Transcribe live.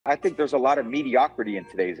I think there's a lot of mediocrity in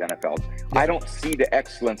today's NFL. I don't see the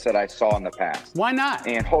excellence that I saw in the past. Why not?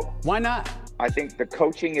 And why not? I think the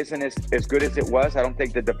coaching isn't as good as it was. I don't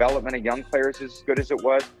think the development of young players is as good as it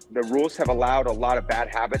was. The rules have allowed a lot of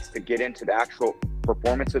bad habits to get into the actual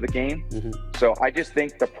performance of the game. So I just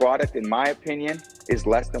think the product, in my opinion, is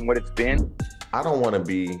less than what it's been. I don't want to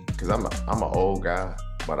be, because I'm an old guy,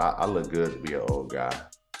 but I look good to be an old guy.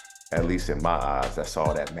 At least in my eyes, that's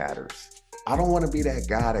all that matters. I don't want to be that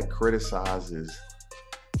guy that criticizes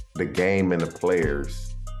the game and the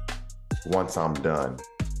players once I'm done.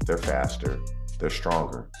 They're faster, they're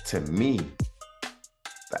stronger. To me,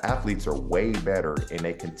 the athletes are way better and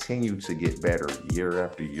they continue to get better year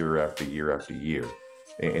after year after year after year.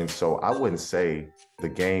 And so I wouldn't say the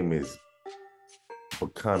game is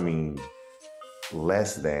becoming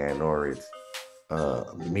less than, or it's a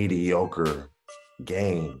mediocre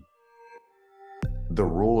game. The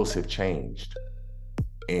rules have changed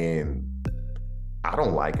and I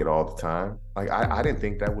don't like it all the time. Like I didn't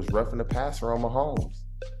think that was roughing the passer on Mahomes,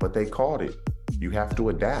 but they called it. You have to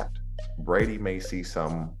adapt. Brady may see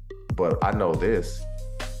something, but I know this,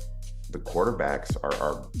 the quarterbacks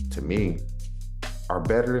are to me, are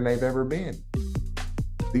better than they've ever been.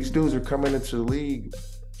 These dudes are coming into the league.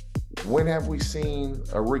 When have we seen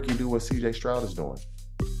a rookie do what CJ Stroud is doing?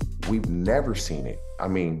 We've never seen it. I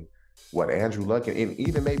mean, what, Andrew Luck and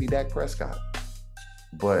even maybe Dak Prescott.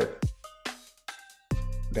 But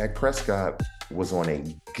Dak Prescott was on a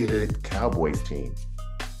good Cowboys team.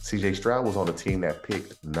 CJ Stroud was on a team that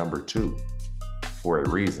picked number 2 for a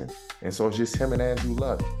reason. And so it's just him and Andrew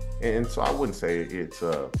Luck. And so I wouldn't say it's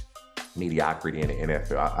mediocrity in the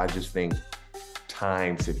NFL. I just think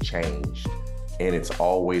times have changed and it's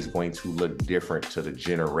always going to look different to the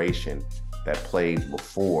generation that played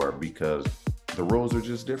before because the rules are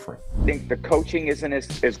just different. I think the coaching isn't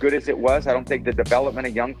as good as it was. I don't think the development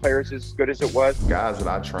of young players is as good as it was. Guys that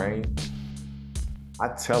I train, I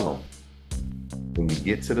tell them, when you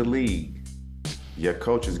get to the league, your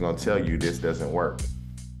coach is gonna tell you this doesn't work.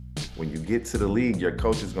 When you get to the league, your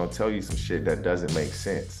coach is gonna tell you some shit that doesn't make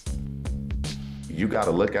sense. You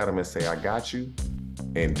gotta look at them and say, I got you,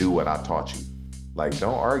 and do what I taught you. Like,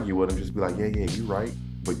 don't argue with them, just be like, yeah, you right,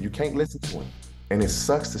 but you can't listen to him. And it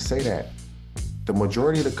sucks to say that. The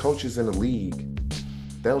majority of the coaches in the league,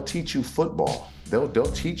 they'll teach you football.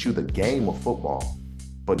 They'll teach you the game of football.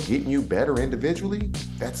 But getting you better individually,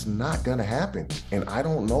 that's not gonna happen. And I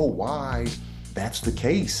don't know why that's the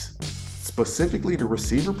case. Specifically the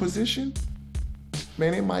receiver position,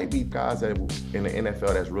 man, it might be guys that in the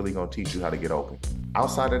NFL that's really gonna teach you how to get open.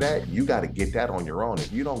 Outside of that, you gotta get that on your own.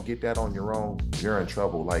 If you don't get that on your own, you're in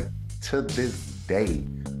trouble. Like, to this day,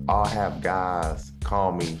 I'll have guys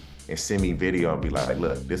call me and send me video and be like,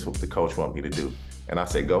 look, this is what the coach want me to do. And I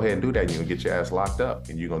say, go ahead and do that. You're gonna get your ass locked up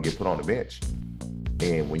and you're gonna get put on the bench.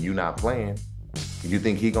 And when you're not playing, you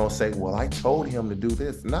think he gonna say, well, I told him to do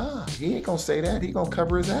this. Nah, he ain't gonna say that. He gonna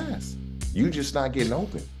cover his ass. You just not getting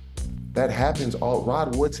open. That happens all.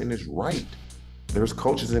 Rod Woodson is right. There's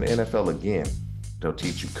coaches in the NFL, again, they'll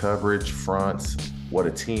teach you coverage, fronts, what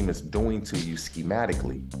a team is doing to you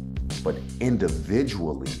schematically. But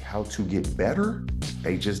individually, how to get better,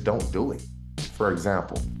 they just don't do it. For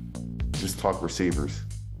example, just talk receivers.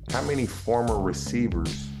 How many former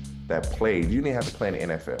receivers that played, you didn't have to play in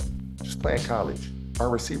the NFL, just play in college, are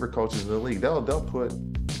receiver coaches in the league? They'll put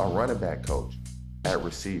a running back coach at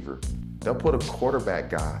receiver. They'll put a quarterback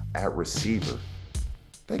guy at receiver.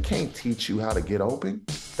 They can't teach you how to get open.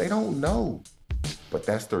 They don't know. But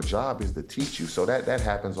that's their job, is to teach you. So that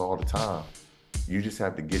happens all the time. You just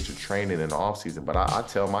have to get your training in the offseason. But I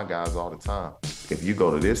tell my guys all the time, if you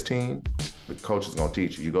go to this team, the coach is gonna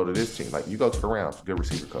teach you. You go to this team, like you go to the Rams, good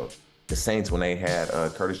receiver coach. The Saints, when they had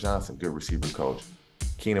Curtis Johnson, good receiver coach.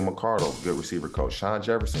 Keenan McCardle, good receiver coach. Sean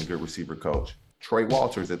Jefferson, good receiver coach. Troy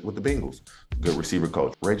Walters with the Bengals, good receiver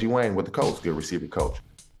coach. Reggie Wayne with the Colts, good receiver coach.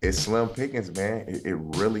 It's slim pickings, man. It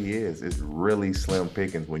really is. It's really slim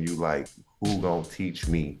pickings when you like, who gonna teach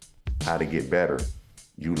me how to get better?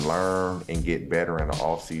 You learn and get better in the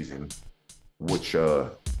offseason with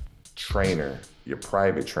your trainer, your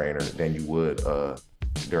private trainer, than you would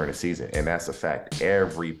during the season. And that's a fact.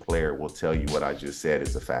 Every player will tell you what I just said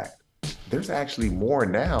is a fact. There's actually more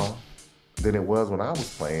now than it was when I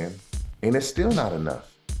was playing, and it's still not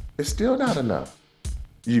enough. It's still not enough.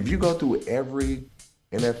 If you go through every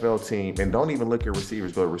NFL team, and don't even look at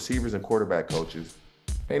receivers, but receivers and quarterback coaches,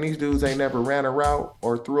 and these dudes ain't never ran a route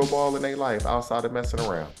or threw a ball in their life outside of messing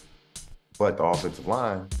around. But the offensive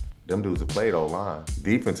line, them dudes have played O-line.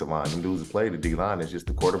 Defensive line, them dudes have played the D-line. It's just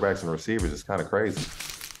the quarterbacks and receivers. It's kind of crazy.